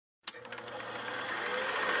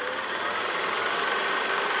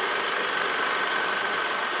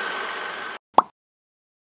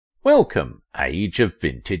Welcome, age of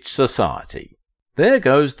vintage society. There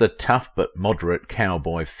goes the tough but moderate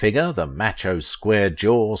cowboy figure, the macho square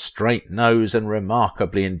jaw, straight nose and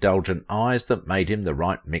remarkably indulgent eyes that made him the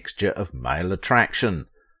right mixture of male attraction.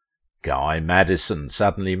 Guy Madison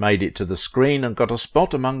suddenly made it to the screen and got a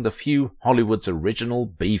spot among the few Hollywood's original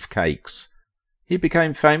beefcakes. He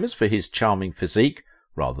became famous for his charming physique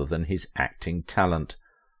rather than his acting talent.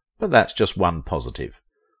 But that's just one positive.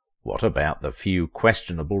 What about the few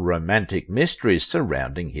questionable romantic mysteries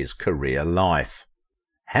surrounding his career life?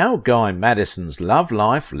 How Guy Madison's love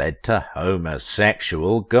life led to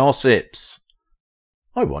homosexual gossips.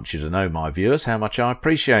 I want you to know, my viewers, how much I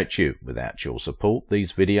appreciate you. Without your support,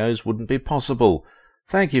 these videos wouldn't be possible.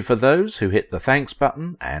 Thank you for those who hit the thanks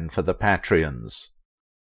button and for the Patreons.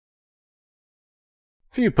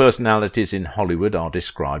 Few personalities in Hollywood are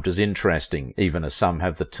described as interesting, even as some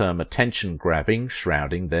have the term attention-grabbing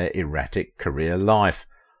shrouding their erratic career life.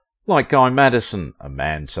 Like Guy Madison, a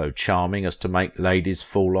man so charming as to make ladies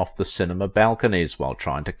fall off the cinema balconies while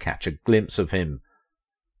trying to catch a glimpse of him.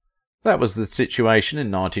 That was the situation in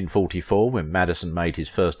 1944 when Madison made his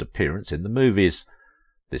first appearance in the movies.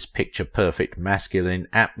 This picture-perfect masculine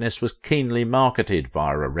aptness was keenly marketed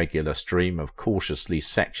via a regular stream of cautiously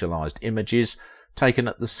sexualized images taken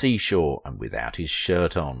at the seashore and without his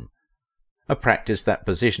shirt on. A practice that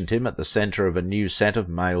positioned him at the centre of a new set of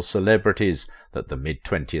male celebrities that the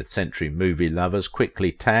mid-20th century movie lovers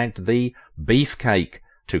quickly tagged the beefcake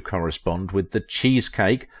to correspond with the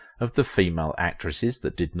cheesecake of the female actresses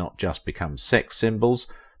that did not just become sex symbols,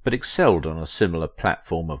 but excelled on a similar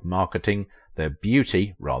platform of marketing their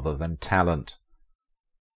beauty rather than talent.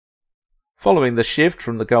 Following the shift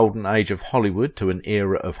from the golden age of Hollywood to an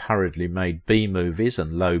era of hurriedly made B-movies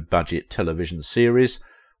and low-budget television series,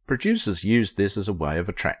 producers used this as a way of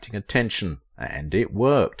attracting attention, and it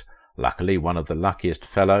worked. Luckily, one of the luckiest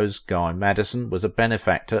fellows, Guy Madison, was a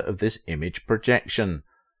benefactor of this image projection.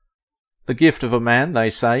 The gift of a man, they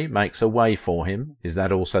say, makes a way for him. Is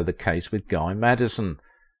that also the case with Guy Madison?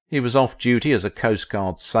 He was off duty as a Coast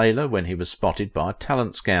Guard sailor when he was spotted by a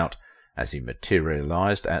talent scout, as he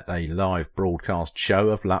materialized at a live broadcast show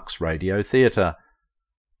of Lux Radio Theatre.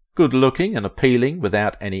 Good-looking and appealing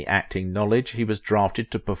without any acting knowledge, he was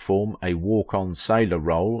drafted to perform a walk-on sailor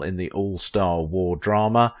role in the all-star war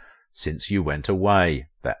drama Since You Went Away,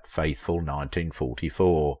 that faithful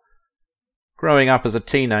 1944. Growing up as a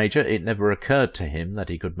teenager, it never occurred to him that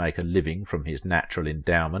he could make a living from his natural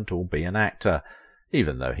endowment or be an actor,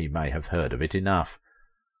 even though he may have heard of it enough.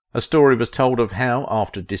 A story was told of how,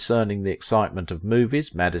 after discerning the excitement of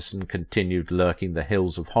movies, Madison continued lurking the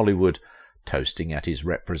hills of Hollywood, toasting at his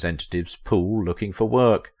representative's pool looking for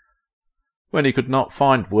work. When he could not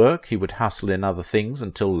find work, he would hustle in other things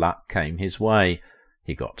until luck came his way.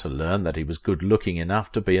 He got to learn that he was good-looking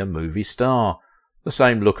enough to be a movie star. The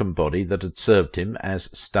same look and body that had served him as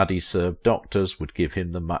study-served doctors would give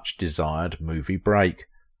him the much-desired movie break.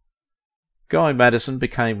 Guy Madison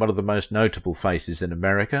became one of the most notable faces in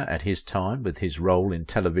America at his time with his role in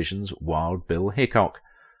television's Wild Bill Hickok.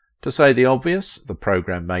 To say the obvious, the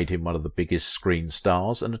program made him one of the biggest screen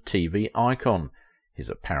stars and a TV icon. His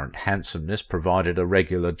apparent handsomeness provided a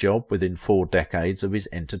regular job within 4 decades of his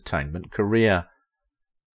entertainment career.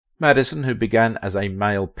 Madison, who began as a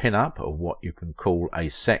male pin-up, or what you can call a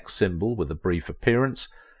sex symbol with a brief appearance,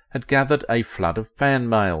 had gathered a flood of fan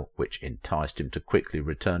mail, which enticed him to quickly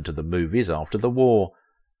return to the movies after the war.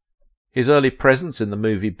 His early presence in the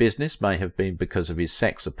movie business may have been because of his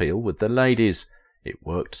sex appeal with the ladies. It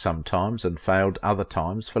worked sometimes and failed other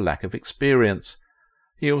times for lack of experience.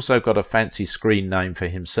 He also got a fancy screen name for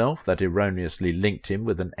himself that erroneously linked him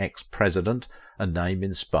with an ex-president, a name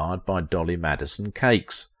inspired by Dolly Madison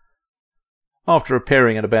cakes. After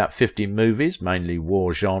appearing in about 50 movies, mainly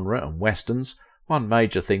war genre and westerns, one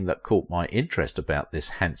major thing that caught my interest about this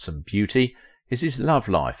handsome beauty is his love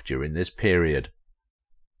life during this period.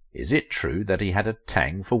 Is it true that he had a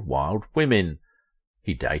tang for wild women?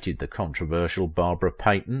 He dated the controversial Barbara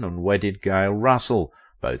Payton and wedded Gail Russell.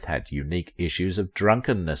 Both had unique issues of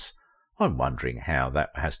drunkenness. I'm wondering how that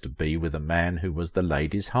has to be with a man who was the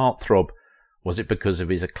ladies' heartthrob. Was it because of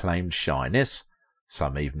his acclaimed shyness?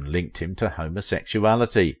 Some even linked him to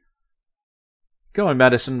homosexuality. Guy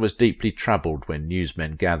Madison was deeply troubled when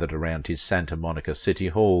newsmen gathered around his Santa Monica City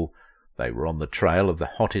Hall. They were on the trail of the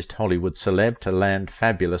hottest Hollywood celeb to land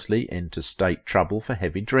fabulously into state trouble for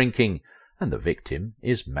heavy drinking, and the victim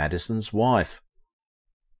is Madison's wife.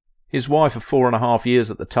 His wife of 4.5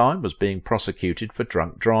 years at the time was being prosecuted for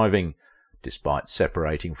drunk driving. Despite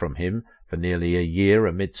separating from him for nearly a year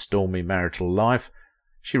amid stormy marital life,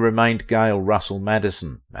 she remained Gail Russell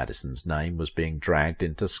Madison. Madison's name was being dragged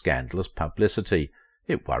into scandalous publicity.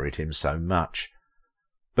 It worried him so much.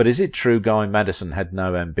 But is it true Guy Madison had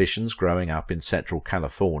no ambitions growing up in Central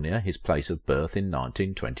California, his place of birth in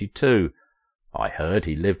 1922? I heard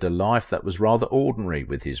he lived a life that was rather ordinary,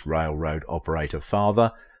 with his railroad operator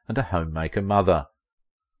father and a homemaker mother.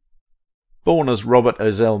 Born as Robert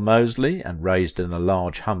Ozell Mosley and raised in a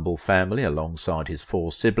large humble family alongside his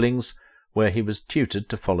 4 siblings, where he was tutored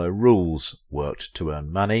to follow rules, worked to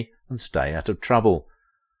earn money and stay out of trouble.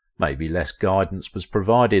 Maybe less guidance was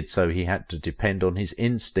provided, so he had to depend on his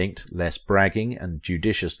instinct, less bragging, and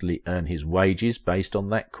judiciously earn his wages based on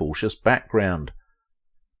that cautious background.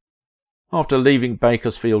 After leaving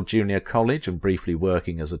Bakersfield Junior College and briefly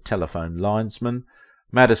working as a telephone linesman,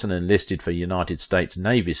 Madison enlisted for United States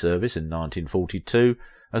Navy service in 1942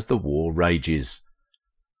 as the war rages.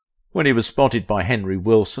 When he was spotted by Henry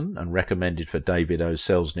Wilson and recommended for David O.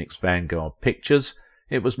 Selznick's Vanguard Pictures,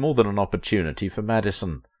 it was more than an opportunity for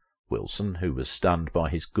Madison. Wilson, who was stunned by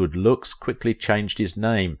his good looks, quickly changed his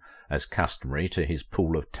name, as customary to his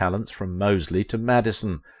pool of talents, from Mosley to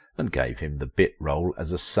Madison, and gave him the bit role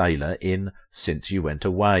as a sailor in Since You Went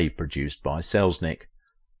Away, produced by Selznick.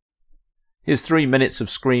 His 3 minutes of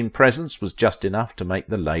screen presence was just enough to make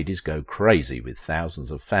the ladies go crazy, with thousands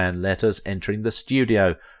of fan letters entering the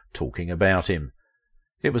studio, talking about him.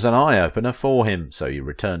 It was an eye-opener for him, so he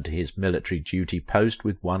returned to his military duty post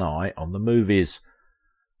with one eye on the movies.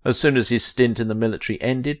 As soon as his stint in the military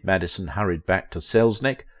ended, Madison hurried back to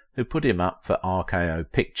Selznick, who put him up for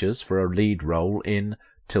RKO Pictures for a lead role in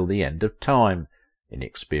Till the End of Time.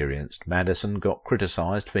 Inexperienced Madison got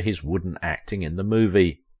criticised for his wooden acting in the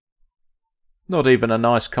movie. Not even a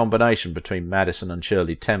nice combination between Madison and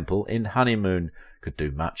Shirley Temple in Honeymoon could do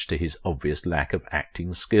much to his obvious lack of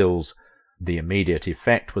acting skills. The immediate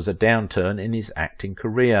effect was a downturn in his acting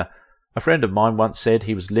career. A friend of mine once said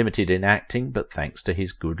he was limited in acting, but thanks to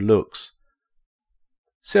his good looks.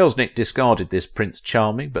 Selznick discarded this Prince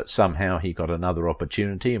Charming, but somehow he got another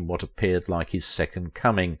opportunity in what appeared like his second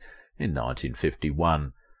coming in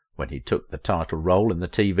 1951, when he took the title role in the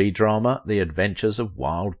TV drama The Adventures of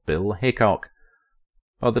Wild Bill Hickok.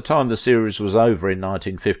 By the time the series was over in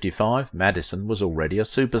 1955, Madison was already a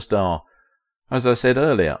superstar. As I said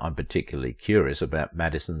earlier, I'm particularly curious about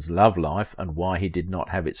Madison's love life and why he did not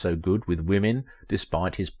have it so good with women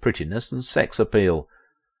despite his prettiness and sex appeal.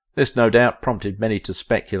 This no doubt prompted many to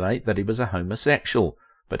speculate that he was a homosexual,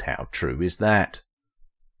 but how true is that?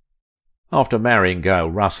 After marrying Gail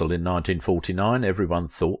Russell in 1949, everyone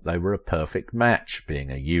thought they were a perfect match, being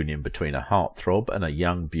a union between a heartthrob and a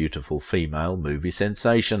young, beautiful female movie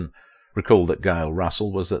sensation. Recall that Gail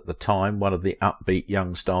Russell was at the time one of the upbeat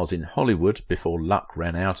young stars in Hollywood before luck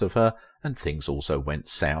ran out of her, and things also went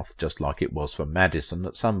south, just like it was for Madison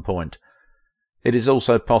at some point. It is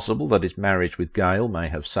also possible that his marriage with Gail may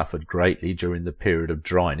have suffered greatly during the period of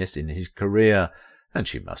dryness in his career, and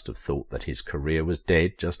she must have thought that his career was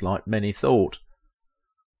dead, just like many thought.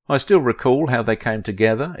 I still recall how they came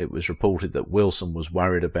together. It was reported that Wilson was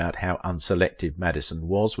worried about how unselective Madison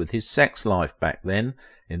was with his sex life back then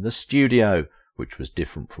in the studio, which was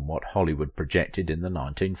different from what Hollywood projected in the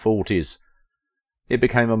 1940s. It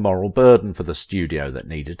became a moral burden for the studio that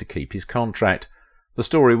needed to keep his contract. The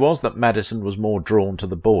story was that Madison was more drawn to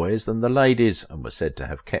the boys than the ladies, and was said to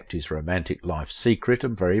have kept his romantic life secret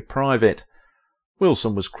and very private.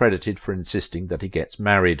 Wilson was credited for insisting that he gets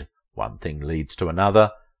married. One thing leads to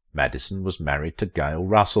another. Madison was married to Gail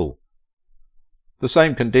Russell. The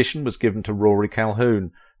same condition was given to Rory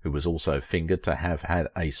Calhoun, who was also fingered to have had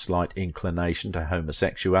a slight inclination to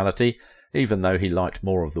homosexuality, even though he liked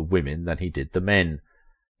more of the women than he did the men.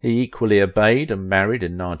 He equally obeyed and married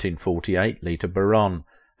in 1948 Lita Baron,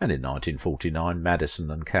 and in 1949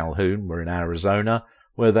 Madison and Calhoun were in Arizona,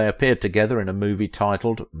 where they appeared together in a movie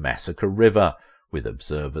titled Massacre River, with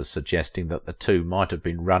observers suggesting that the two might have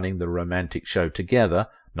been running the romantic show together,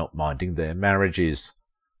 not minding their marriages.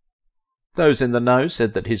 Those in the know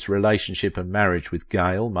said that his relationship and marriage with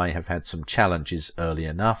Gail may have had some challenges early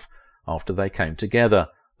enough after they came together,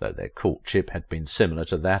 though their courtship had been similar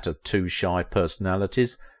to that of two shy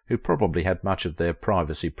personalities who probably had much of their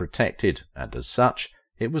privacy protected, and as such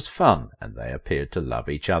it was fun, and they appeared to love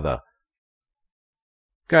each other.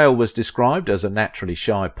 Gail was described as a naturally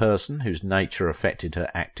shy person whose nature affected her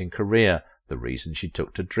acting career, the reason she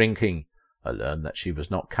took to drinking. I learned that she was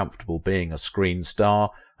not comfortable being a screen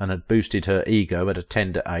star and had boosted her ego at a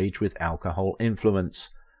tender age with alcohol influence.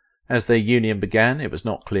 As their union began, it was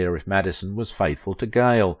not clear if Madison was faithful to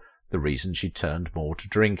Gail, the reason she turned more to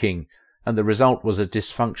drinking, and the result was a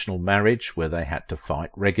dysfunctional marriage where they had to fight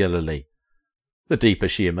regularly. The deeper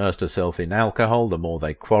she immersed herself in alcohol, the more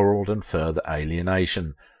they quarrelled and further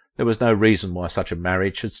alienation. There was no reason why such a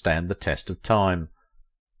marriage should stand the test of time.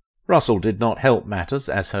 Russell did not help matters,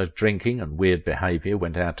 as her drinking and weird behaviour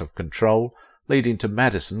went out of control, leading to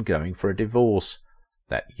Madison going for a divorce.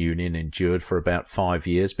 That union endured for about 5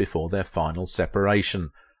 years before their final separation,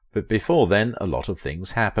 but before then a lot of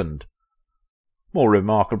things happened. More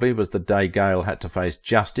remarkably was the day Gail had to face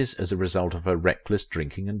justice as a result of her reckless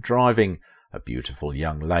drinking and driving. A beautiful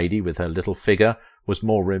young lady with her little figure was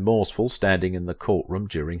more remorseful standing in the courtroom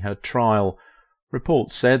during her trial.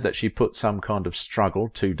 Reports said that she put some kind of struggle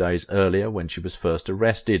 2 days earlier when she was first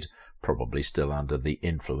arrested, probably still under the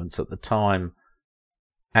influence at the time.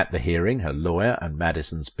 At the hearing, her lawyer and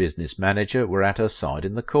Madison's business manager were at her side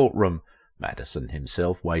in the courtroom. Madison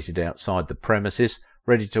himself waited outside the premises,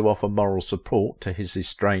 ready to offer moral support to his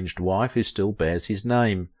estranged wife who still bears his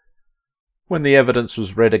name. When the evidence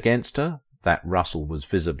was read against her, that Russell was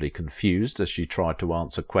visibly confused as she tried to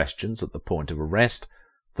answer questions at the point of arrest.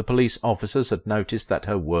 The police officers had noticed that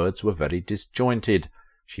her words were very disjointed.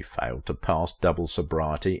 She failed to pass double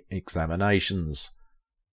sobriety examinations.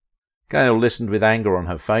 Gail listened with anger on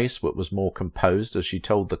her face, but was more composed as she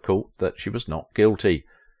told the court that she was not guilty.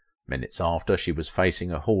 Minutes after, she was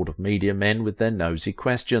facing a horde of media men with their nosy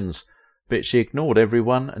questions, but she ignored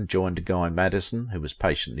everyone and joined Guy Madison, who was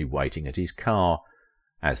patiently waiting at his car.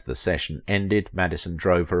 As the session ended, Madison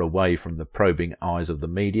drove her away from the probing eyes of the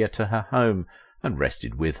media to her home, and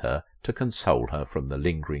rested with her to console her from the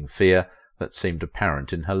lingering fear that seemed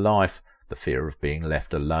apparent in her life, the fear of being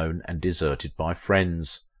left alone and deserted by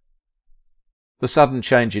friends. The sudden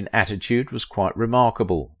change in attitude was quite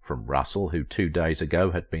remarkable, from Russell, who 2 days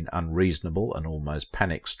ago had been unreasonable and almost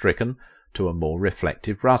panic-stricken, to a more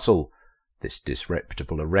reflective Russell. This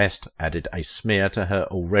disreputable arrest added a smear to her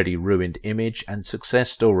already ruined image and success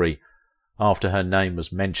story, after her name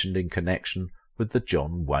was mentioned in connection with the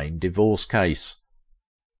John Wayne divorce case.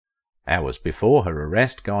 Hours before her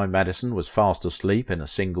arrest, Guy Madison was fast asleep in a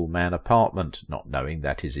single-man apartment, not knowing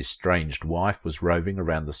that his estranged wife was roving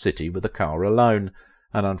around the city with a car alone,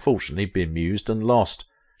 and unfortunately bemused and lost.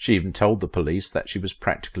 She even told the police that she was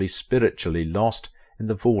practically spiritually lost in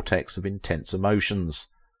the vortex of intense emotions.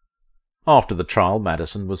 After the trial,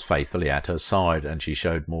 Madison was faithfully at her side, and she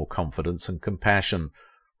showed more confidence and compassion.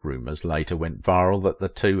 Rumours later went viral that the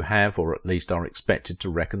two have, or at least are expected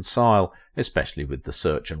to reconcile, especially with the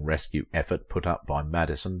search and rescue effort put up by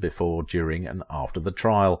Madison before, during and after the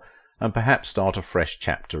trial, and perhaps start a fresh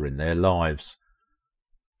chapter in their lives.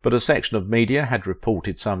 But a section of media had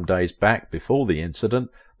reported some days back, before the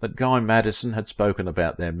incident, that Guy Madison had spoken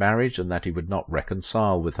about their marriage and that he would not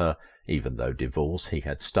reconcile with her, even though divorce he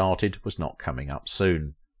had started was not coming up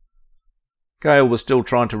soon. Gail was still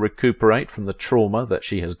trying to recuperate from the trauma that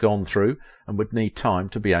she has gone through and would need time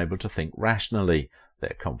to be able to think rationally.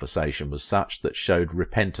 Their conversation was such that showed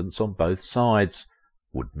repentance on both sides.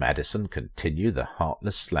 Would Madison continue the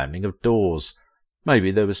heartless slamming of doors? Maybe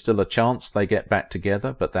there was still a chance they get back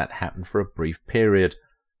together, but that happened for a brief period.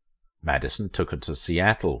 Madison took her to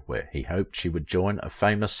Seattle, where he hoped she would join a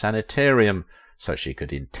famous sanitarium, so she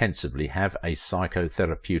could intensively have a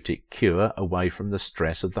psychotherapeutic cure away from the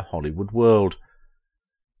stress of the Hollywood world.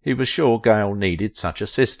 He was sure Gail needed such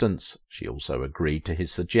assistance. She also agreed to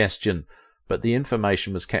his suggestion, but the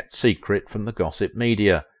information was kept secret from the gossip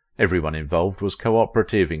media. Everyone involved was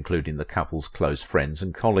cooperative, including the couple's close friends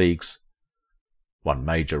and colleagues. One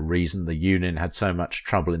major reason the union had so much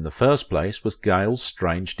trouble in the first place was Gail's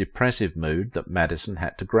strange depressive mood that Madison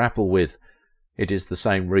had to grapple with. It is the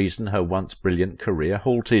same reason her once brilliant career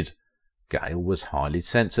halted. Gail was highly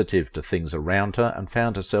sensitive to things around her and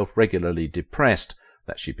found herself regularly depressed,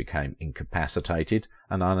 that she became incapacitated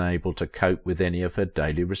and unable to cope with any of her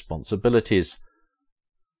daily responsibilities.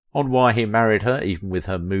 On why he married her, even with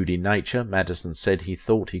her moody nature, Madison said he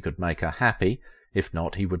thought he could make her happy. If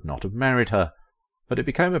not, he would not have married her. But it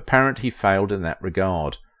became apparent he failed in that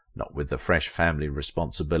regard, not with the fresh family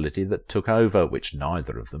responsibility that took over, which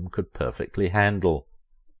neither of them could perfectly handle.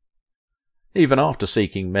 Even after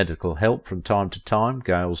seeking medical help from time to time,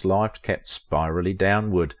 Gail's life kept spirally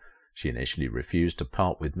downward. She initially refused to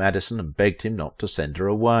part with Madison and begged him not to send her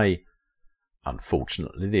away.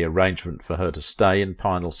 Unfortunately, the arrangement for her to stay in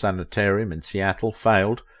Pinal Sanitarium in Seattle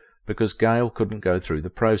failed because Gail couldn't go through the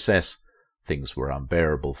process. Things were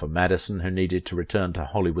unbearable for Madison, who needed to return to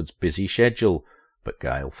Hollywood's busy schedule, but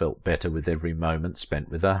Gail felt better with every moment spent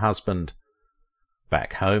with her husband.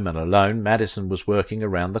 Back home and alone, Madison was working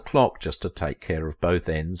around the clock just to take care of both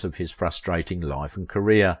ends of his frustrating life and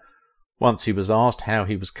career. Once he was asked how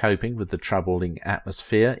he was coping with the troubling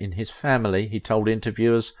atmosphere in his family, he told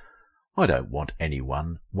interviewers, I don't want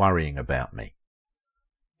anyone worrying about me.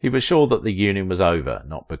 He was sure that the union was over,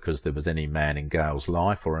 not because there was any man in Gale's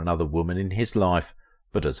life or another woman in his life,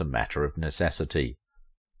 but as a matter of necessity.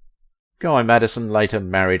 Guy Madison later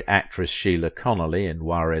married actress Sheila Connolly in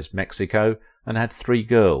Juarez, Mexico, and had 3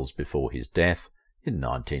 girls before his death in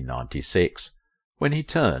 1996, when he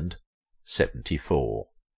turned 74.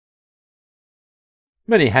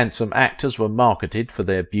 Many handsome actors were marketed for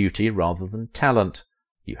their beauty rather than talent.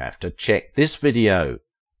 You have to check this video.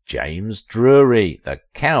 James Drury, the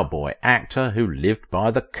cowboy actor who lived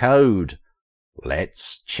by the code.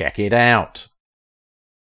 Let's check it out.